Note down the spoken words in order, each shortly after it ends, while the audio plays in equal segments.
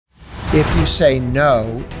If you say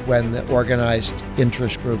no when the organized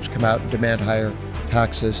interest groups come out and demand higher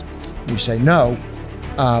taxes, you say no,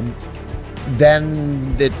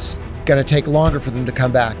 then it's going to take longer for them to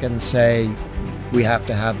come back and say, we have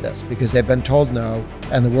to have this, because they've been told no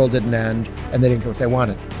and the world didn't end and they didn't get what they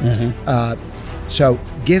wanted. So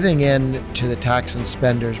giving in to the tax and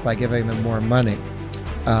spenders by giving them more money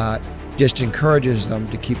just encourages them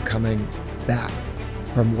to keep coming back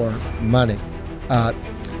for more money.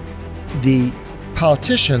 The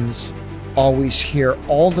politicians always hear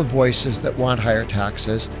all the voices that want higher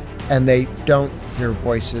taxes, and they don't hear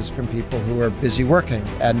voices from people who are busy working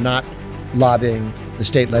and not lobbying the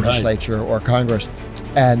state legislature or Congress.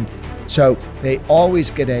 And so they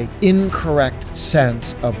always get an incorrect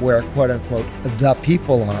sense of where, quote unquote, the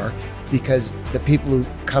people are, because the people who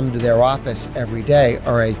come to their office every day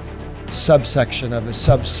are a subsection of a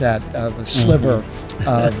subset of a sliver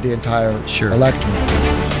of the entire electorate.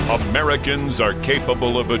 Americans are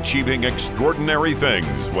capable of achieving extraordinary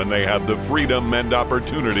things when they have the freedom and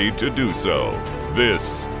opportunity to do so.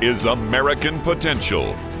 This is American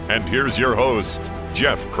Potential. And here's your host,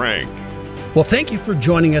 Jeff Crank. Well, thank you for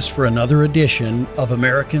joining us for another edition of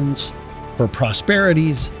Americans for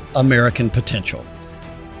Prosperity's American Potential.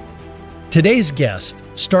 Today's guest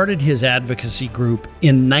started his advocacy group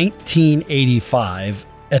in 1985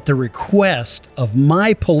 at the request of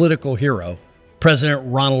my political hero, President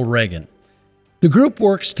Ronald Reagan. The group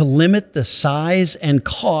works to limit the size and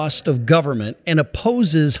cost of government and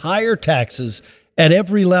opposes higher taxes at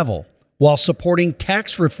every level, while supporting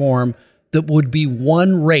tax reform that would be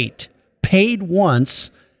one rate, paid once,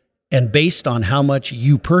 and based on how much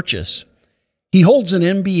you purchase. He holds an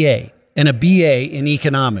MBA and a BA in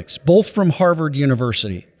economics, both from Harvard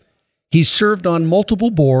University. He's served on multiple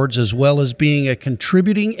boards, as well as being a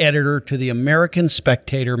contributing editor to the American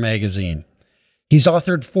Spectator magazine. He's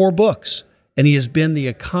authored 4 books, and he has been the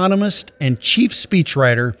economist and chief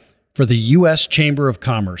speechwriter for the U.S. Chamber of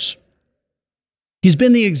Commerce. He's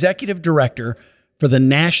been the executive director for the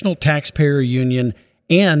National Taxpayer Union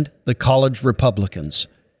and the College Republicans.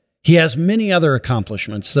 He has many other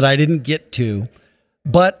accomplishments that I didn't get to,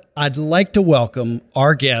 but I'd like to welcome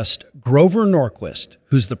our guest, Grover Norquist,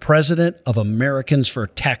 who's the president of Americans for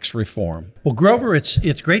Tax Reform. Well, Grover,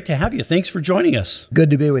 it's great to have you. Thanks for joining us. Good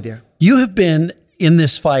to be with you. You have been in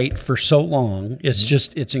this fight for so long.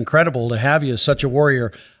 It's incredible to have you as such a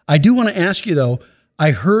warrior. I do want to ask you, though,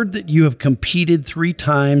 I heard that you have competed 3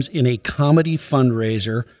 times in a comedy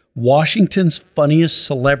fundraiser, Washington's Funniest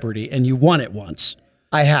Celebrity, and you won it once.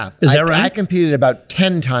 I have. Is that right? I competed about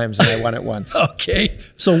 10 times and I won it once. Okay.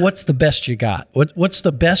 So what's the best you got? What's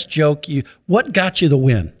the best joke what got you the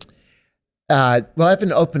win? Well, I have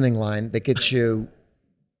an opening line that gets you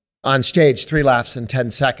on stage 3 laughs in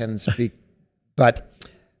 10 seconds. But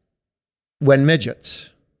when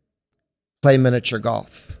midgets play miniature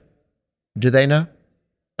golf, do they know?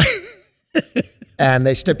 And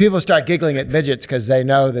people start giggling at midgets because they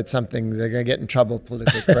know that they're going to get in trouble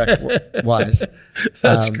politically correct wise.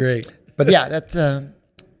 That's great. But yeah,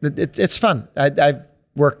 it's fun. I've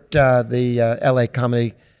worked the LA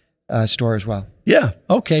Comedy Store as well. Yeah.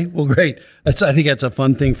 Okay. Well, great. I think that's a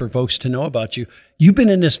fun thing for folks to know about you. You've been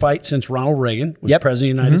in this fight since Ronald Reagan was president of the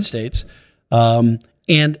United States.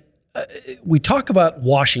 And we talk about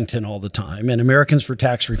Washington all the time, and Americans for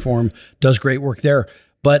Tax Reform does great work there.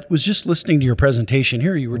 But was just listening to your presentation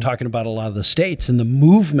here. You were talking about a lot of the states and the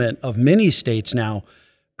movement of many states now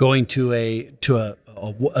going to a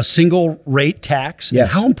single rate tax, and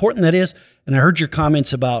how important that is. And I heard your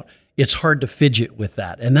comments about it's hard to fidget with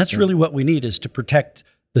that. And that's really what we need, is to protect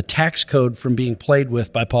the tax code from being played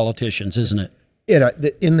with by politicians, isn't it?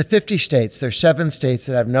 In the 50 states, there's 7 states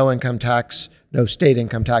that have no income tax, no state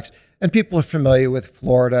income tax. And people are familiar with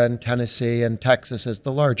Florida and Tennessee and Texas as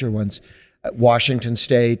the larger ones. Washington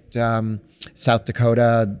State, South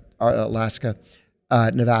Dakota, Alaska,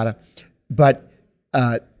 Nevada. But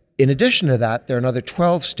in addition to that, there are another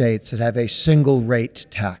 12 states that have a single rate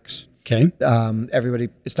tax. Okay.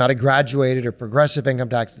 It's not a graduated or progressive income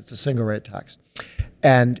tax, it's a single rate tax.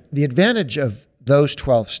 And the advantage of those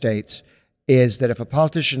 12 states is that if a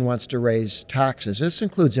politician wants to raise taxes, this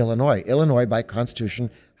includes Illinois. Illinois, by Constitution,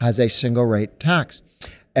 has a single rate tax.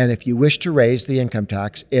 And if you wish to raise the income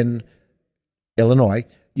tax in Illinois,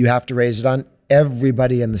 you have to raise it on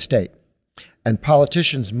everybody in the state. And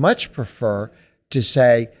politicians much prefer to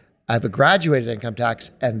say, I have a graduated income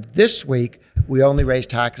tax, and this week we only raise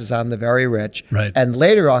taxes on the very rich. Right. And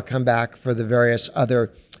later I'll come back for the various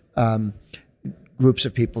other groups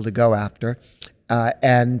of people to go after. So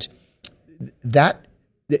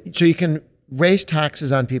you can raise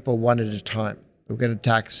taxes on people one at a time, We're going to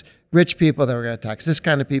tax rich people, then we're going to tax this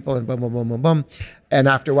kind of people, and boom, boom, boom, boom, boom. And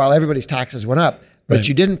after a while, everybody's taxes went up, but Right.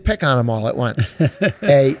 you didn't pick on them all at once.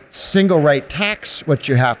 A single rate tax, what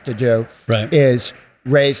you have to do Right. is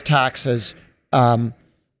raise taxes on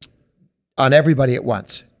everybody at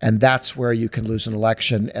once. And that's where you can lose an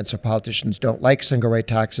election. And so politicians don't like single rate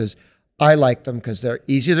taxes. I like them because they're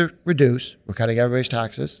easy to reduce. We're cutting everybody's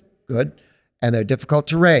taxes. Good. And they're difficult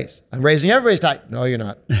to raise. I'm raising everybody's tax. No, you're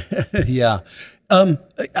not. Yeah.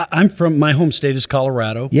 I'm from, my home state is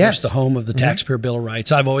Colorado. Yes. It's the home of the Taxpayer Bill of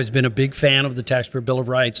Rights. I've always been a big fan of the Taxpayer Bill of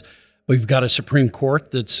Rights. We've got a Supreme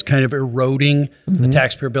Court that's kind of eroding the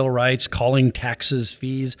Taxpayer Bill of Rights, calling taxes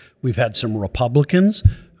fees. We've had some Republicans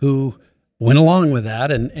who went along with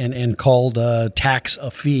that and called tax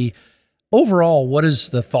a fee. Overall, what is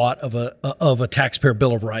the thought of a Taxpayer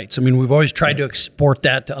Bill of Rights? I mean, we've always tried to export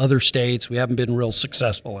that to other states. We haven't been real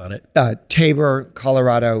successful at it. Tabor,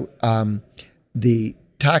 Colorado, the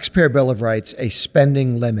Taxpayer Bill of Rights, a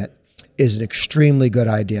spending limit, is an extremely good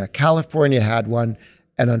idea. California had one,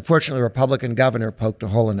 and unfortunately, a Republican governor poked a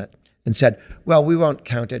hole in it and said, well, we won't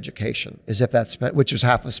count education, as if that's spent, which was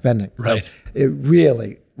half of spending. Right. So it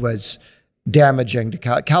really was damaging to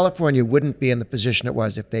California. Wouldn't be in the position it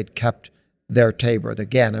was if they'd kept their Tabor. The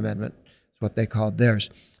Gann Amendment is what they called theirs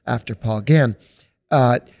after Paul Gann.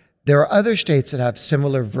 There are other states that have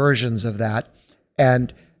similar versions of that,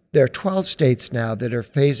 and there are 12 states now that are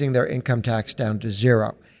phasing their income tax down to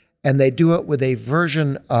zero, and they do it with a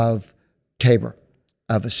version of Tabor,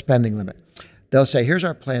 of a spending limit. They'll say, here's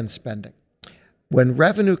our planned spending. When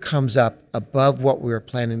revenue comes up above what we were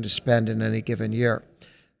planning to spend in any given year,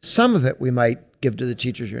 some of it we might give to the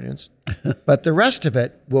teachers' unions, but the rest of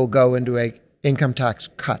it will go into a income tax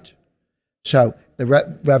cut. So the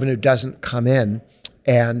revenue doesn't come in,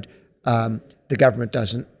 and the government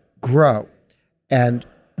doesn't grow. And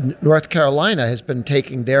North Carolina has been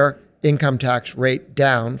taking their income tax rate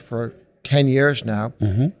down for 10 years now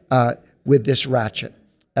with this ratchet.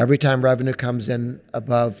 Every time revenue comes in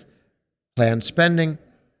above planned spending,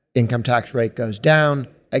 income tax rate goes down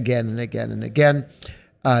again and again and again.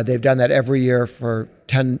 They've done that every year for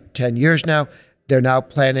 10 years now. They're now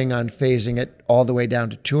planning on phasing it all the way down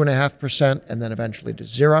to 2.5% and then eventually to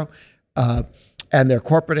zero. And their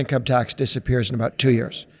corporate income tax disappears in about 2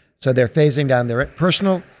 years. So they're phasing down their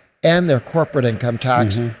personal and their corporate income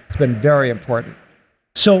tax. It's been very important.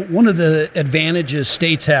 So one of the advantages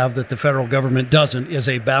states have that the federal government doesn't is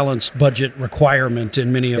a balanced budget requirement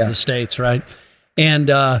in many of the states, right?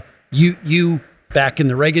 And you back in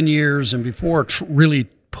the Reagan years and before really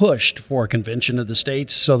pushed for a convention of the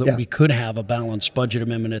states so that we could have a balanced budget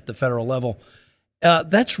amendment at the federal level.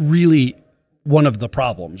 That's really one of the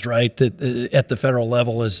problems, right? That at the federal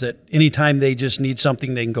level is that anytime they just need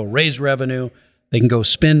something, they can go raise revenue, they can go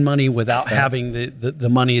spend money without having the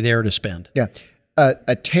money there to spend. Yeah.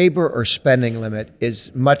 A Tabor or spending limit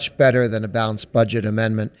is much better than a balanced budget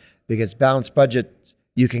amendment because balanced budget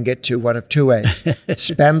you can get to one of two ways.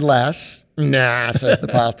 Spend less, nah, says the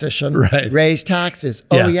politician. Right. Raise taxes,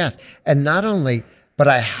 oh yes. And not only, but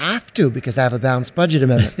I have to because I have a balanced budget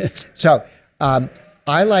amendment. So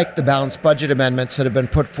I like the balanced budget amendments that have been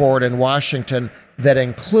put forward in Washington that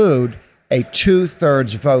include a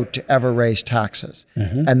 2/3 vote to ever raise taxes.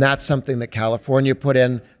 And that's something that California put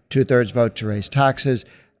in, 2/3 vote to raise taxes.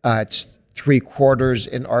 It's 3/4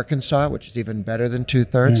 in Arkansas, which is even better than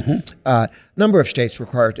 2/3. Number of states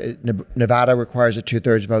require, Nevada requires a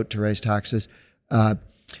 2/3 vote to raise taxes.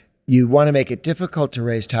 You want to make it difficult to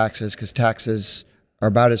raise taxes because taxes are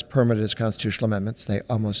about as permanent as constitutional amendments. They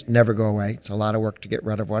almost never go away. It's a lot of work to get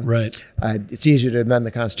rid of one. Right. It's easier to amend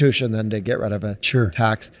the Constitution than to get rid of a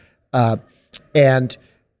tax. And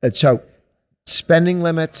so spending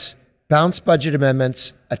limits, balanced budget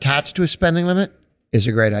amendments attached to a spending limit is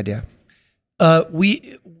a great idea.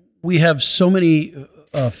 We have so many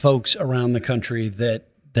folks around the country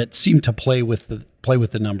that seem to play with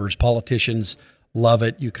the numbers. Politicians love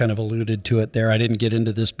it. You kind of alluded to it there. I didn't get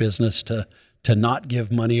into this business to not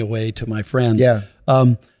give money away to my friends. Yeah.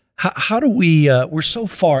 How do we? We're so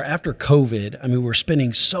far after COVID. I mean, we're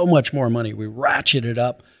spending so much more money. We ratcheted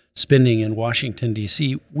up spending in Washington,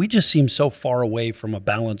 D.C. We just seem so far away from a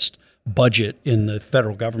balanced budget in the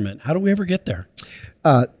federal government. How do we ever get there?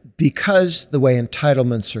 Because the way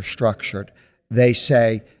entitlements are structured, they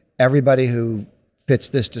say everybody who fits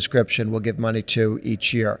this description will give money to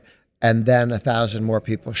each year. And then 1,000 more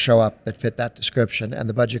people show up that fit that description, and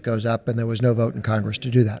the budget goes up, and there was no vote in Congress to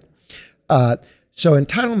do that. So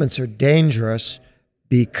entitlements are dangerous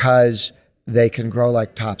because they can grow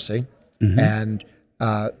like Topsy and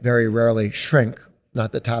very rarely shrink,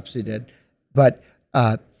 not that Topsy did. But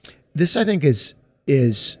this, I think, is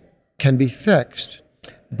can be fixed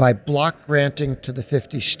by block granting to the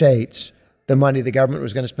 50 states the money the government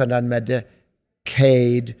was going to spend on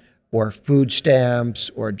Medicaid or food stamps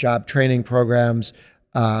or job training programs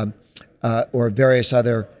or various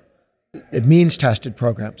other means-tested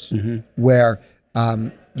programs where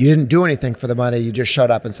you didn't do anything for the money, you just showed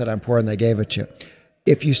up and said, I'm poor, and they gave it to you.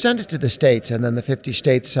 If you send it to the states and then the 50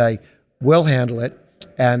 states say, we'll handle it,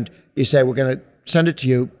 and you say, we're going to send it to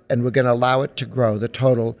you and we're going to allow it to grow, the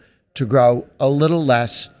total to grow a little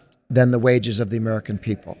less than the wages of the American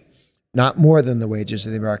people, not more than the wages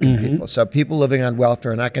of the American people. So people living on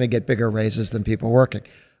welfare are not going to get bigger raises than people working.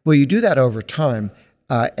 Well, you do that over time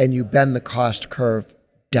and you bend the cost curve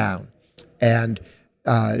down. And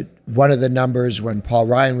one of the numbers when Paul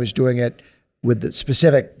Ryan was doing it with the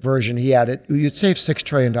specific version he had it, you'd save $6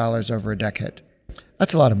 trillion over a decade.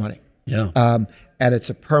 That's a lot of money. Yeah. And it's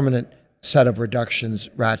a permanent set of reductions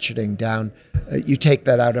ratcheting down. You take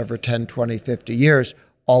that out over 10, 20, 50 years,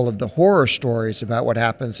 all of the horror stories about what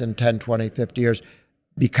happens in 10, 20, 50 years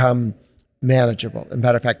become manageable. As a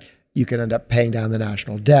matter of fact, you can end up paying down the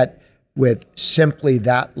national debt with simply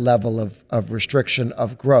that level of restriction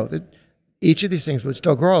of growth. Each of these things would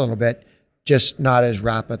still grow a little bit, just not as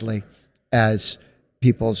rapidly as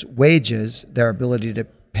people's wages, their ability to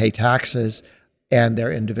pay taxes, and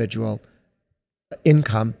their individual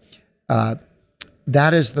income.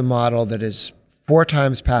 That is the model that is 4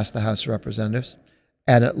 times passed the House of Representatives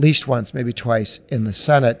and at least once, maybe twice, in the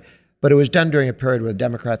Senate. But it was done during a period where the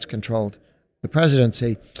Democrats controlled the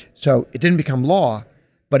presidency. So it didn't become law,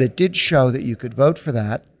 but it did show that you could vote for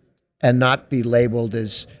that and not be labeled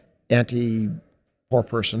as anti-poor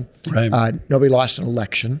person. Right. Nobody lost an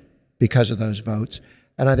election because of those votes.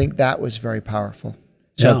 And I think that was very powerful.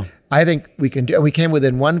 So I think we can do, we came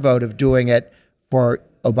within one vote of doing it for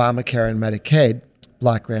Obamacare and Medicaid,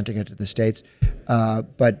 block granting it to the states.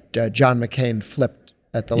 But John McCain flipped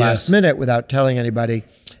at the last minute without telling anybody.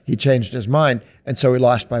 He changed his mind. And so we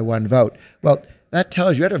lost by one vote. Well, that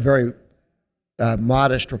tells you had a very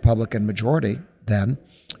modest Republican majority then,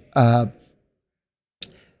 that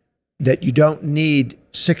you don't need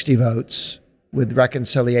 60 votes with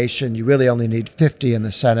reconciliation. You really only need 50 in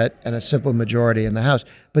the Senate and a simple majority in the House.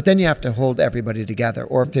 But then you have to hold everybody together,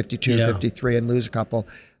 or 52, 53, and lose a couple.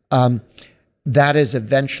 That is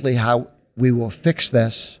eventually how we will fix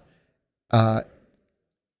this,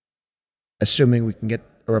 assuming we can get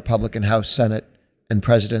a Republican House, Senate, and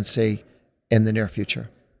presidency in the near future.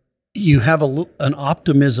 You have an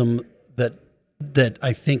optimism that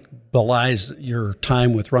I think belies your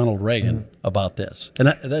time with Ronald Reagan about this. And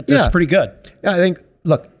that's pretty good. Yeah, I think,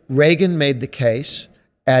 look, Reagan made the case,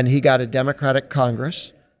 and he got a Democratic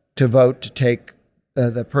Congress to vote to take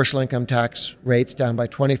the personal income tax rates down by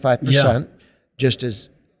 25%, just as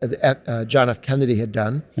John F. Kennedy had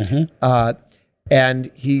done.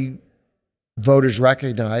 And voters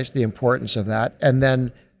recognized the importance of that. And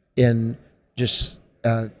then in just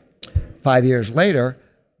 5 years later,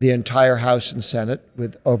 the entire House and Senate,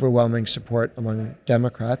 with overwhelming support among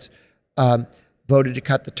Democrats, voted to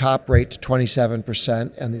cut the top rate to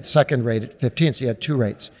 27% and the second rate at 15%. So you had 2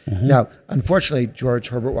 rates. Now, unfortunately, George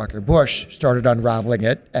Herbert Walker Bush started unraveling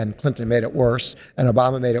it, and Clinton made it worse, and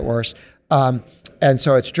Obama made it worse. And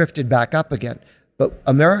so it's drifted back up again. But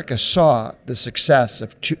America saw the success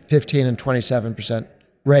of 15 and 27%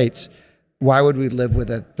 rates. Why would we live with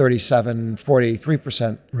a 37,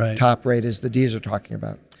 43% top rate as the Ds are talking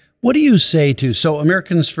about? What do you say to, so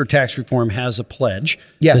Americans for Tax Reform has a pledge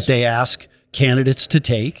that they ask candidates to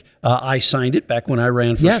take. I signed it back when I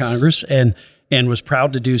ran for Congress and was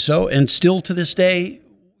proud to do so, and still to this day,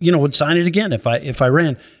 would sign it again if I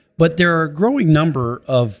ran. But there are a growing number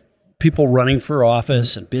of people running for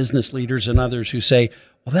office and business leaders and others who say,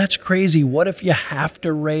 well, that's crazy. What if you have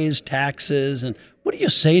to raise taxes? And what do you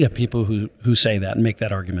say to people who say that and make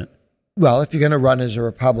that argument? Well, if you're going to run as a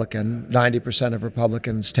Republican, 90% of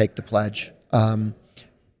Republicans take the pledge.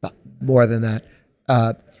 More than that.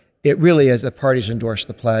 It really is the parties endorsed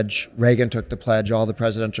the pledge. Reagan took the pledge. All the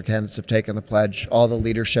presidential candidates have taken the pledge. All the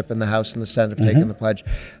leadership in the House and the Senate have taken the pledge.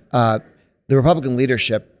 The Republican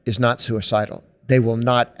leadership is not suicidal. They will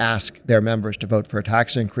not ask their members to vote for a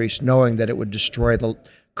tax increase, knowing that it would destroy the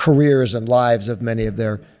careers and lives of many of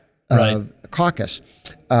their caucus.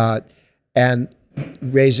 And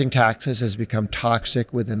raising taxes has become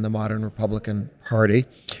toxic within the modern Republican Party.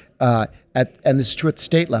 And this is true at the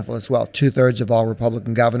state level as well. 2/3 of all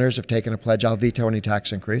Republican governors have taken a pledge, I'll veto any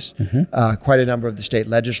tax increase. Quite a number of the state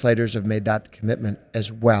legislators have made that commitment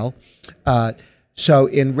as well. So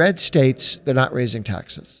in red states, they're not raising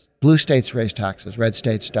taxes. Blue states raise taxes, red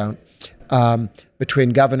states don't. between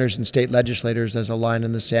governors and state legislators. There's a line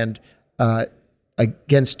in the sand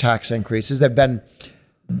against tax increases. There've been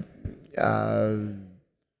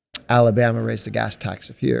Alabama raised the gas tax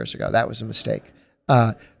a few years ago. That was a mistake.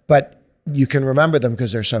 But you can remember them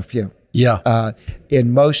because they're so few. Yeah.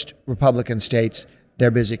 In most Republican states,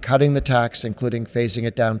 they're busy cutting the tax, including phasing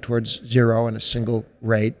it down towards zero in a single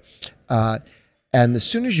rate. And as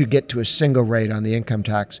soon as you get to a single rate on the income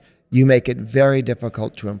tax, you make it very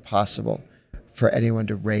difficult to impossible for anyone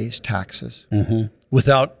to raise taxes.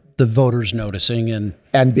 Without the voters noticing and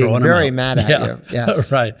being very mad at you.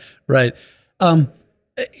 Yes. Right.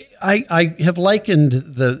 I have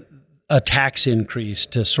likened a tax increase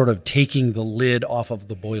to sort of taking the lid off of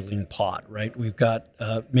the boiling pot, right? We've got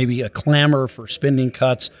maybe a clamor for spending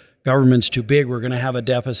cuts. Government's too big. We're going to have a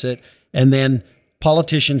deficit. And then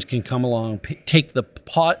politicians can come along, take the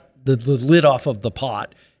lid off of the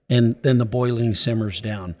pot, and then the boiling simmers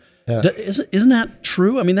down. Yeah. Isn't that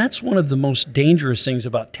true? I mean, that's one of the most dangerous things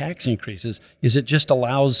about tax increases is it just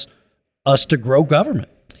allows us to grow government.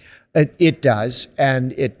 It does,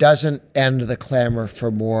 and it doesn't end the clamor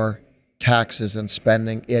for more taxes and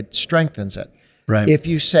spending. It strengthens it. Right. If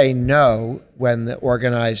you say no when the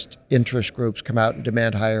organized interest groups come out and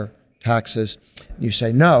demand higher taxes, you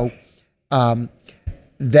say no, then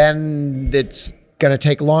it's going to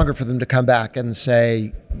take longer for them to come back and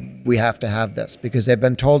say, we have to have this, because they've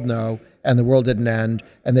been told no, and the world didn't end,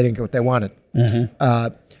 and they didn't get what they wanted.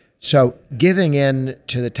 So giving in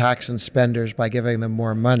to the tax and spenders by giving them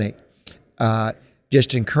more money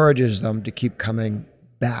just encourages them to keep coming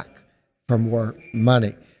back for more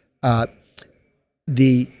money.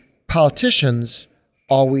 The politicians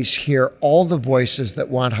always hear all the voices that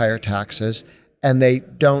want higher taxes, and they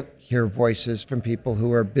don't hear voices from people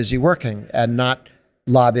who are busy working and not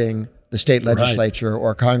lobbying the state legislature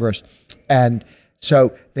or Congress. And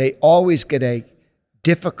so they always get an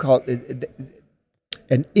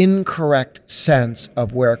incorrect sense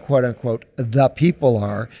of where, quote unquote, the people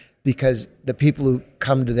are, because the people who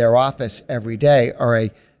come to their office every day are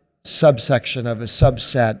a subsection of a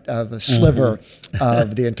subset of a sliver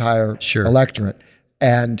of the entire electorate.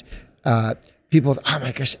 And people, oh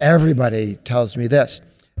my gosh, everybody tells me this.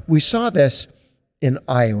 We saw this in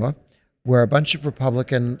Iowa, where a bunch of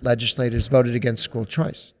Republican legislators voted against school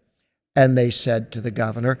choice. And they said to the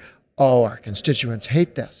governor, oh, our constituents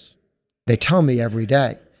hate this. They tell me every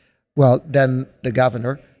day. Well, then the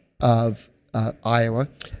governor of Iowa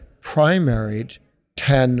primaried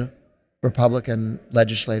 10 Republican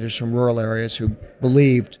legislators from rural areas who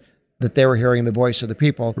believed that they were hearing the voice of the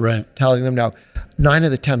people, telling them no. 9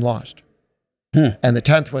 of the 10 lost. And the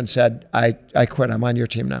 10th one said, I quit. I'm on your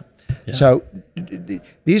team now. Yeah. So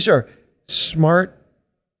these are smart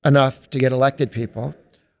enough to get elected people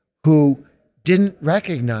who didn't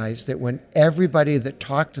recognize that when everybody that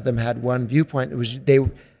talked to them had one viewpoint, it was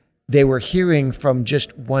they were hearing from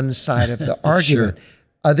just one side of the argument.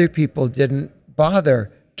 Other people didn't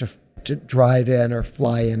bother to drive in or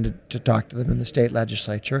fly in to talk to them in the state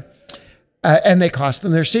legislature, and they cost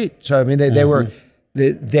them their seat. So I mean,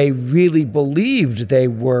 they really believed they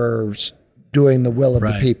were doing the will of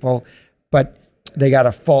the people, but they got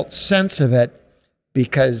a false sense of it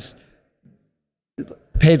because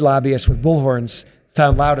paid lobbyists with bullhorns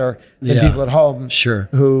sound louder than people at home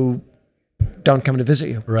who don't come to visit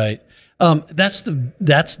you. Right. That's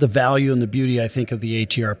the value and the beauty, I think, of the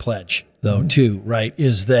ATR pledge, though, too, right?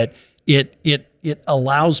 Is that it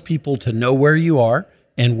allows people to know where you are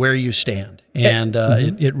and where you stand. And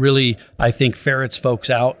it really, I think, ferrets folks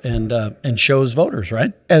out and shows voters,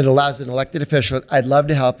 right? And it allows an elected official, I'd love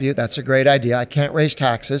to help you. That's a great idea. I can't raise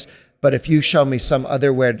taxes, but if you show me some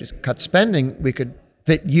other way to cut spending, we could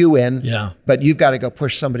fit you in. Yeah. But you've got to go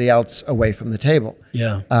push somebody else away from the table.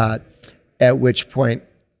 Yeah. At which point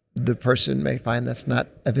the person may find that's not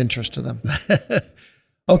of interest to them.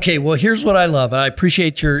 Okay, well, here's what I love. I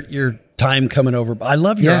appreciate your time coming over. I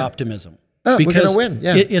love your optimism. Oh, we're going to win.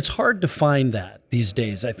 Yeah. It's hard to find that these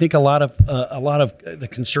days. I think a lot of the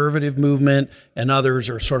conservative movement and others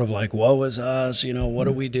are sort of like, woe is us, what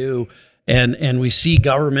do we do? And we see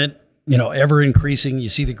government, ever increasing. You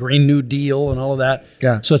see the Green New Deal and all of that.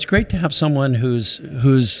 Yeah. So it's great to have someone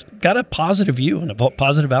who's got a positive view and a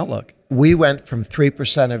positive outlook. We went from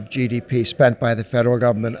 3% of GDP spent by the federal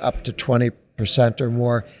government up to 20% or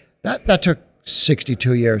more. That took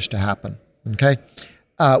 62 years to happen. Okay.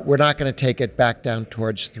 We're not going to take it back down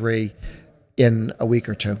towards 3 in a week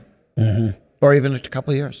or two, or even a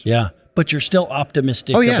couple of years. Yeah, but you're still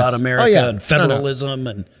optimistic about America and federalism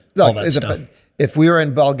and all that stuff. If we were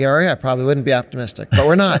in Bulgaria, I probably wouldn't be optimistic, but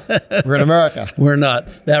we're not. We're in America. We're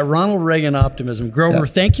not. That Ronald Reagan optimism. Grover,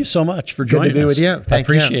 thank you so much for joining us. Good to be with you. Thank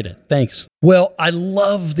you. I appreciate it. Thanks. Well, I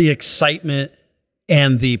love the excitement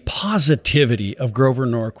and the positivity of Grover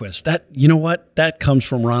Norquist. That, you know what? That comes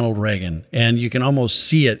from Ronald Reagan, and you can almost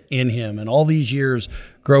see it in him. And all these years,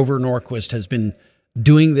 Grover Norquist has been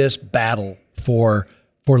doing this battle for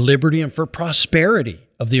liberty and for prosperity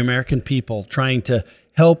of the American people, trying to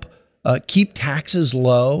help keep taxes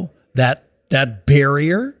low, that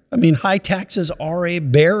barrier. I mean, high taxes are a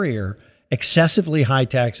barrier. Excessively high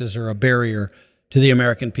taxes are a barrier to the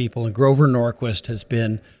American people. And Grover Norquist has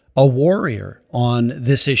been a warrior on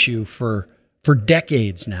this issue for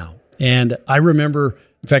decades now. And I remember,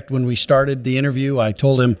 in fact, when we started the interview, I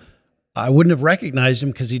told him I wouldn't have recognized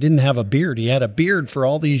him because he didn't have a beard. He had a beard for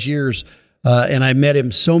all these years. And I met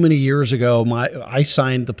him so many years ago. I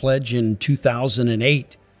signed the pledge in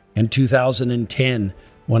 2008 and 2010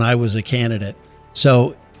 when I was a candidate.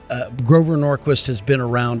 So Grover Norquist has been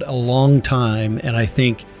around a long time, and I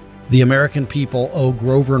think the American people owe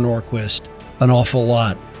Grover Norquist an awful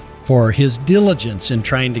lot for his diligence in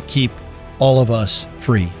trying to keep all of us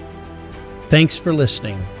free. Thanks for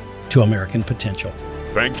listening to American Potential.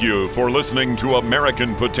 Thank you for listening to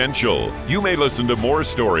American Potential. You may listen to more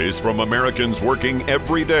stories from Americans working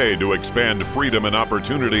every day to expand freedom and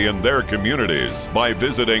opportunity in their communities by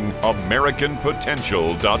visiting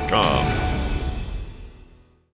AmericanPotential.com.